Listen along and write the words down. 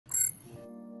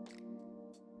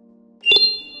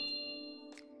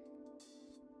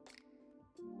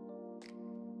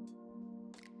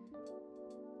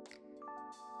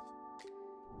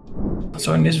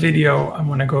So in this video, I'm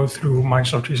going to go through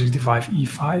Microsoft 365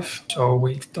 E5. So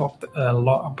we've talked a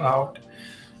lot about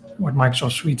what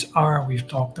Microsoft suites are. We've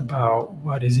talked about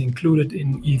what is included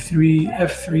in E3,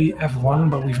 F3, F1,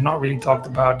 but we've not really talked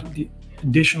about the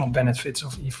additional benefits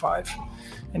of E5.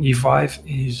 And E5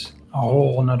 is a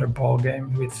whole another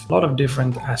ballgame with a lot of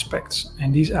different aspects.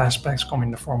 And these aspects come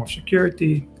in the form of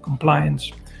security,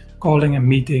 compliance, calling and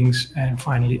meetings, and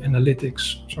finally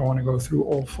analytics. So I want to go through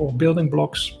all 4 building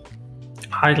blocks,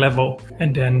 high level,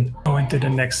 and then go into the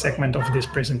next segment of this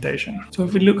presentation. So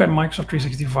if we look at Microsoft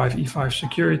 365 E5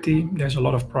 Security, there's a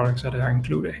lot of products that are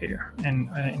included here. And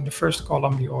in the first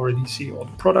column, you already see all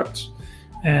the products.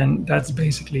 And that's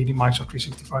basically the Microsoft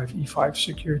 365 E5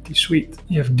 Security Suite.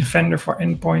 You have Defender for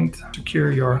Endpoint,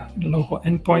 secure your local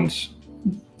endpoints,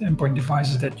 endpoint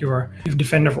devices that you have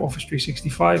Defender for Office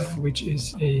 365, which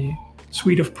is a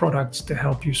suite of products to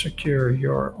help you secure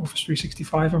your Office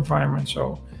 365 environment.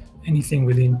 So anything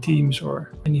within Teams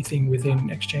or anything within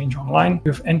Exchange Online.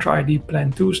 You have Entra ID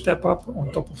Plan 2 step up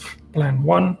on top of Plan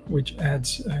 1, which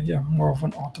adds more of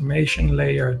an automation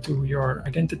layer to your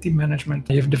identity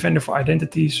management. You have Defender for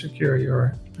Identity, secure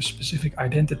your specific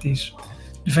identities.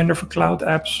 Defender for Cloud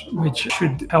Apps, which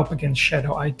should help against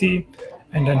shadow IT.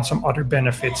 And then some other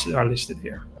benefits are listed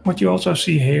here. What you also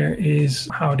see here is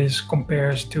how this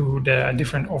compares to the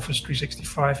different Office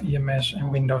 365 EMS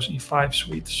and Windows E5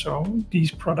 suites. So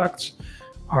these products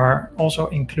are also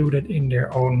included in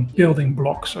their own building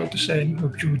block, so to say,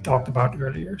 which we talked about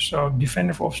earlier. So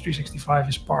Defender for Office 365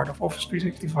 is part of Office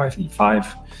 365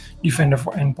 E5. Defender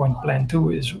for Endpoint Plan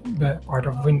 2 is part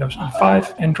of Windows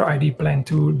E5. Entra ID Plan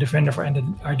 2, Defender for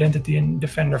Identity, and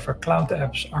Defender for Cloud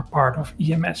Apps are part of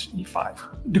EMS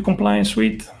E5. The Compliance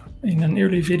Suite, in an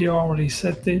early video I already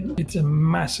said it, it's a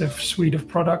massive suite of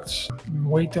products,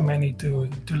 way too many to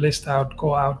list out,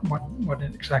 call out what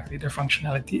exactly their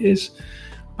functionality is.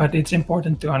 But it's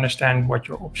important to understand what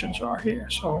your options are here.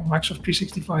 So Microsoft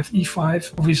 365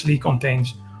 E5 obviously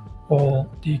contains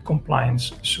all the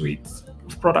compliance suite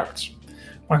of products.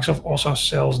 Microsoft also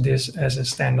sells this as a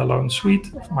standalone suite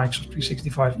of Microsoft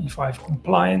 365 E5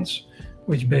 Compliance,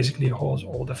 which basically holds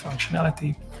all the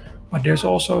functionality. But there's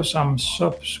also some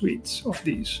sub-suites of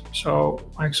these. So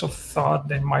Microsoft thought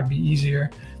that it might be easier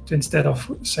to, instead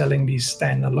of selling these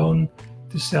standalone,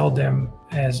 to sell them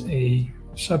as a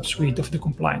sub-suite of the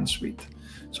compliance suite.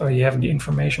 So you have the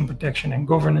information protection and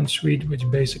governance suite, which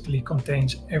basically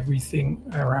contains everything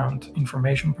around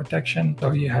information protection.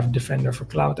 So you have Defender for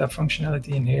Cloud App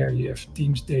functionality in here. You have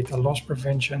Teams data loss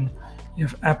prevention. You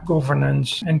have app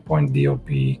governance, endpoint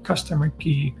DLP, customer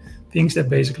key, things that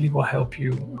basically will help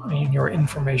you in your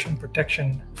information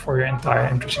protection for your entire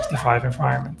M365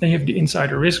 environment. Then you have the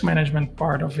insider risk management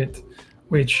part of it,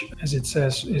 which, as it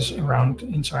says, is around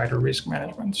insider risk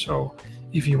management. So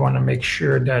if you want to make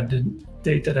sure that the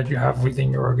data that you have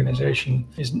within your organization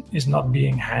is not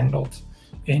being handled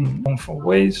in wrongful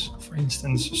ways. For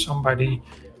instance, somebody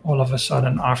all of a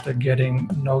sudden, after getting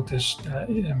notice that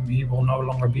he will no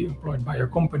longer be employed by your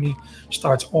company,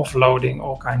 starts offloading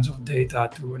all kinds of data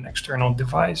to an external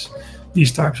device.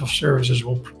 These types of services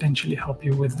will potentially help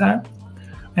you with that.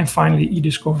 And finally,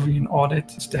 e-discovery and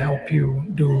audit is to help you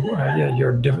do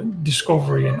your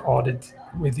discovery and audit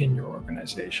within your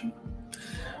organization.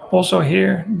 Also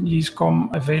here, these come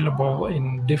available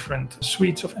in different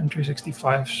suites of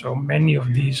M365. So many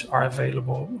of these are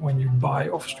available when you buy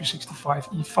Office 365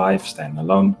 E5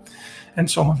 standalone, and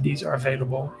some of these are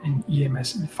available in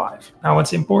EMS E5. Now,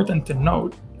 what's important to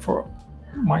note for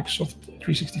Microsoft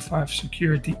 365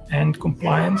 Security and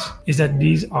Compliance is that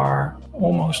these are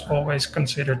almost always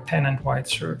considered tenant-wide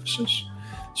services.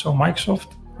 So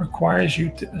Microsoft requires you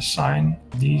to assign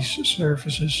these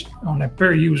services on a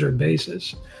per user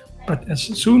basis. But as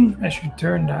soon as you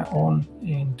turn that on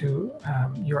into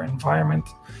your environment,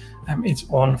 it's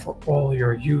on for all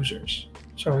your users.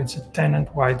 So it's a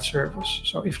tenant-wide service.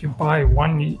 So if you buy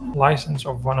one license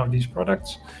of one of these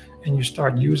products and you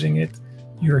start using it,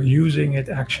 you're using it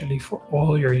actually for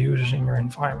all your users in your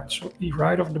environment. So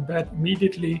right off the bat,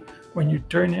 immediately when you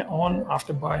turn it on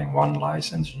after buying one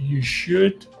license, you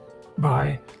should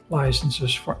buy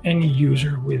licenses for any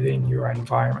user within your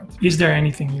environment. Is there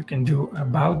anything you can do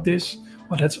about this?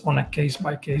 Well, that's on a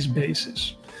case-by-case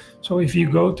basis. So if you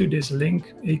go to this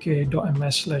link,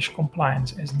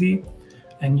 aka.ms/compliancesd,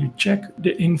 and you check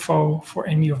the info for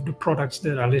any of the products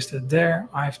that are listed there,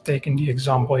 I've taken the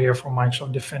example here for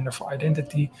Microsoft Defender for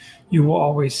Identity. You will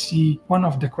always see one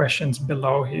of the questions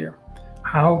below here.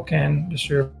 How can the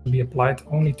service be applied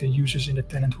only to users in the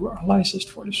tenant who are licensed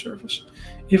for the service?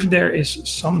 If there is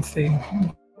something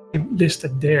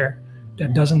listed there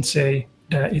that doesn't say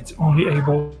that it's only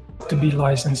able to be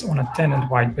licensed on a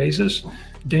tenant-wide basis,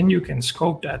 then you can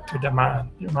scope that to the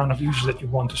amount of users that you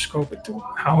want to scope it to.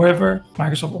 However,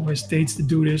 Microsoft always states to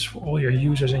do this for all your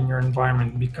users in your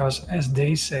environment because, as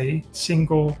they say,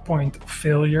 single point of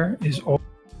failure is all.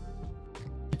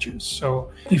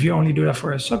 So if you only do that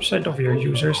for a subset of your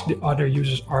users, the other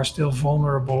users are still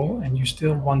vulnerable, and you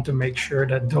still want to make sure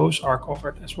that those are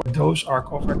covered as well. Those are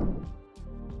covered.